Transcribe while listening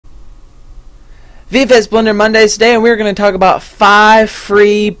VFX Blender Mondays today, and we're going to talk about 5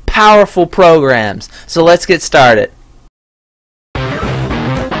 free, powerful programs. So let's get started.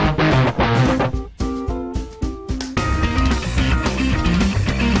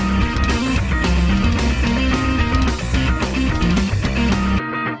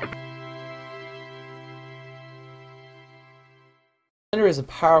 Blender is a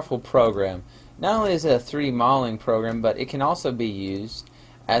powerful program. Not only is it a 3D modeling program, but it can also be used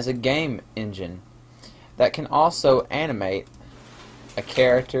as a game engine that can also animate a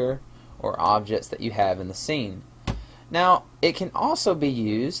character or objects that you have in the scene. Now, it can also be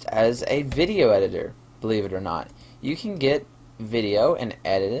used as a video editor, believe it or not. You can get video and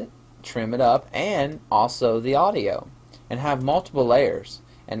edit it, trim it up, and also the audio, and have multiple layers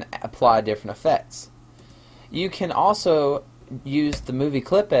and apply different effects. You can also use the movie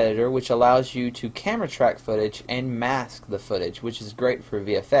clip editor, which allows you to camera track footage and mask the footage, which is great for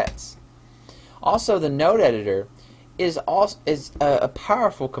VFX. Also, the node editor is a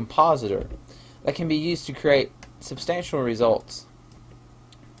powerful compositor that can be used to create substantial results,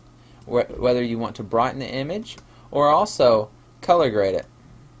 whether you want to brighten the image or also color grade it.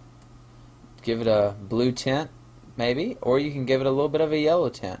 Give it a blue tint maybe, or you can give it a little bit of a yellow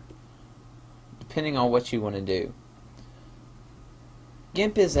tint, depending on what you want to do.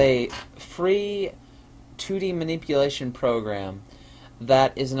 GIMP is a free 2D manipulation program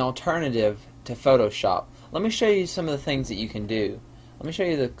that is an alternative to Photoshop. Let me show you some of the things that you can do. Let me show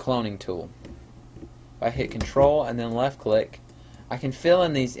you the cloning tool. If I hit Control and then left click, I can fill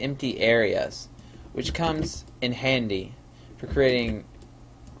in these empty areas, which comes in handy for creating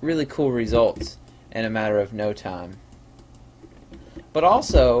really cool results in a matter of no time. But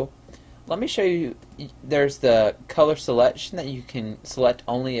also, let me show you, there's the color selection that you can select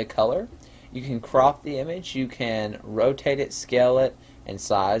only a color. You can crop the image, you can rotate it, scale it, and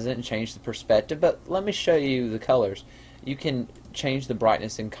size it and change the perspective. But let me show you the colors. You can change the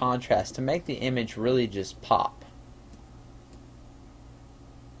brightness and contrast to make the image really just pop.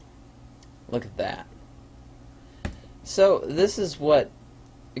 Look at that. So this is what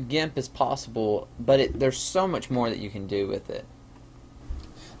GIMP is possible, but there's so much more that you can do with it.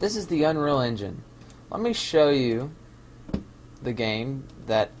 This is the Unreal Engine. Let me show you the game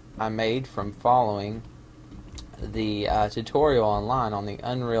that I made from following the tutorial online on the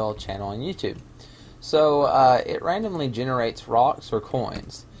Unreal channel on YouTube. So it randomly generates rocks or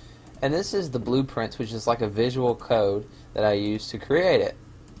coins, and this is the blueprints, which is like a visual code that I use to create it.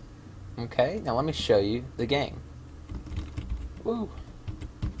 Okay, now let me show you the game. Woo.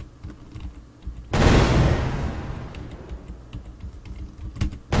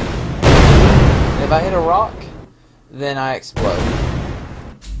 If I hit a rock, then I explode.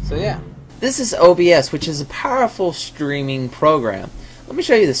 So yeah. This is OBS, which is a powerful streaming program. Let me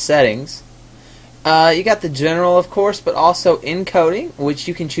show you the settings. You got the general, of course, but also encoding, which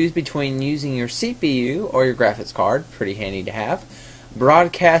you can choose between using your CPU or your graphics card. Pretty handy to have.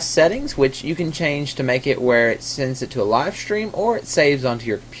 Broadcast settings, which you can change to make it where it sends it to a live stream or it saves onto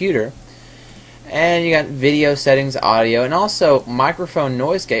your computer. And you got video settings, audio, and also microphone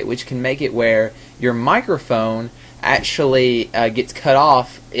noise gate, which can make it where your microphone actually gets cut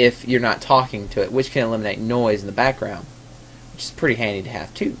off if you're not talking to it, which can eliminate noise in the background, which is pretty handy to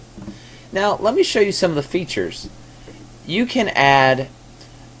have too. Now let me show you some of the features. You can add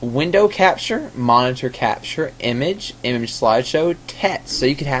window capture, monitor capture, image slideshow, text, so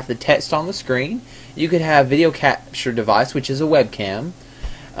you could have the text on the screen. You could have video capture device, which is a webcam.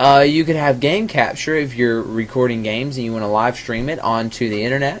 You could have game capture if you're recording games and you want to live stream it onto the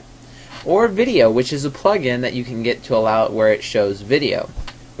internet. Or video, which is a plugin that you can get to allow it where it shows video,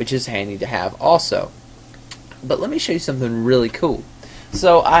 which is handy to have also. But let me show you something really cool.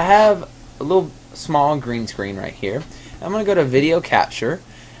 So I have a little small green screen right here. I'm going to go to video capture.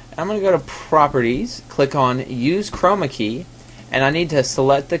 I'm going to go to properties, click on use chroma key, and I need to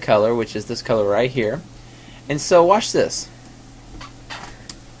select the color, which is this color right here. And so watch this.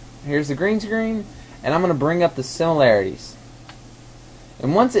 Here's the green screen, and I'm going to bring up the similarities.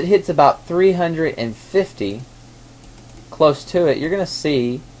 And once it hits about 350, close to it, you're going to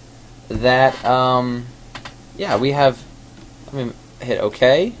see that, yeah, we have, let me hit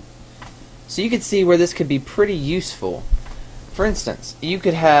OK. So you can see where this could be pretty useful. For instance, you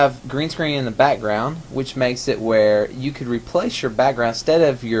could have green screen in the background, which makes it where you could replace your background instead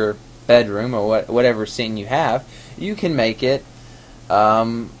of your bedroom or whatever scene you have. You can make it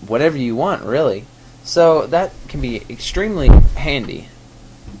whatever you want, really. So that can be extremely handy.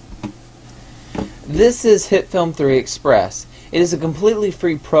 This is HitFilm 3 Express. It is a completely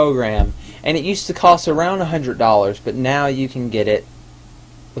free program, and it used to cost around $100, but now you can get it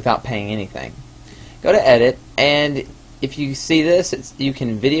without paying anything. Go to Edit, and if you see this, you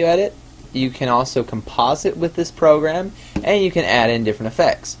can video edit, you can also composite with this program, and you can add in different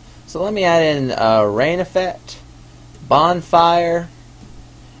effects. So let me add in a rain effect, bonfire,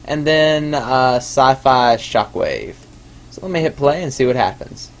 and then sci-fi shockwave. So let me hit play and see what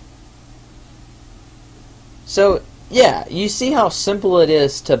happens. So yeah, you see how simple it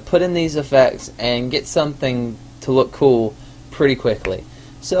is to put in these effects and get something to look cool pretty quickly.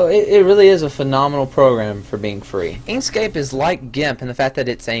 So it really is a phenomenal program for being free. Inkscape is like GIMP in the fact that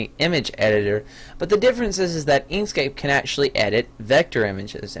it's an image editor, but the difference is that Inkscape can actually edit vector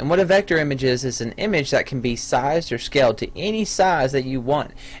images. And what a vector image is an image that can be sized or scaled to any size that you want,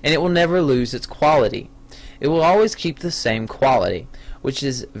 and it will never lose its quality. It will always keep the same quality, which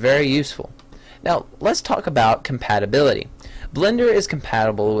is very useful. Now let's talk about compatibility. Blender is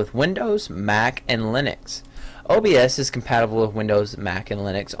compatible with Windows, Mac, and Linux. OBS is compatible with Windows, Mac, and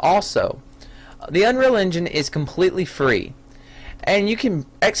Linux also. The Unreal Engine is completely free, and you can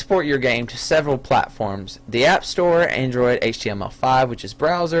export your game to several platforms: the App Store, Android, HTML5, which is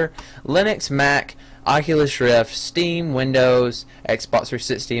browser, Linux, Mac, Oculus Rift, Steam, Windows, Xbox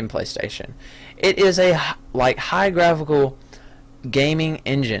 360, and PlayStation. It is a high graphical gaming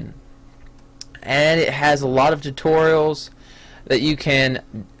engine, and it has a lot of tutorials that you can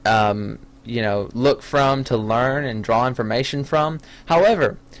look from to learn and draw information from.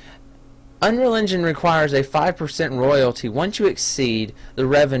 However, Unreal Engine requires a 5% royalty once you exceed the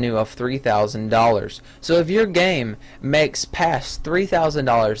revenue of $3,000. So if your game makes past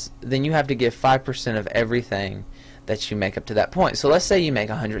 $3,000, then you have to give 5% of everything that you make up to that point. So let's say you make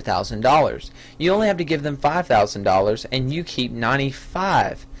 $100,000. You only have to give them $5,000 and you keep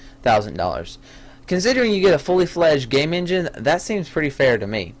 $95,000. Considering you get a fully fledged game engine, that seems pretty fair to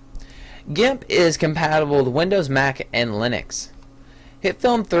me. GIMP is compatible with Windows, Mac, and Linux.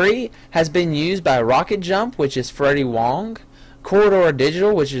 HitFilm 3 has been used by Rocket Jump, which is Freddie Wong, Corridor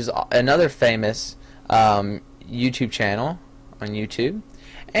Digital, which is another famous YouTube channel on YouTube,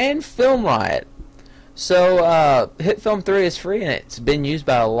 and Film Riot. So HitFilm 3 is free, and it's been used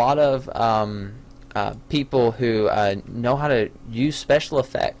by a lot of people who know how to use special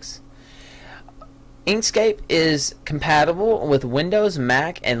effects. Inkscape is compatible with Windows,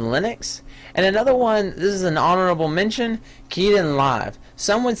 Mac, and Linux. And another one, this is an honorable mention, kdenlive.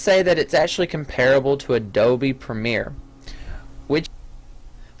 Some would say that it's actually comparable to Adobe Premiere.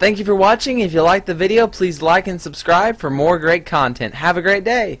 Thank you for watching. If you liked the video, please like and subscribe for more great content. Have a great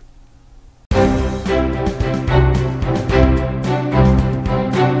day.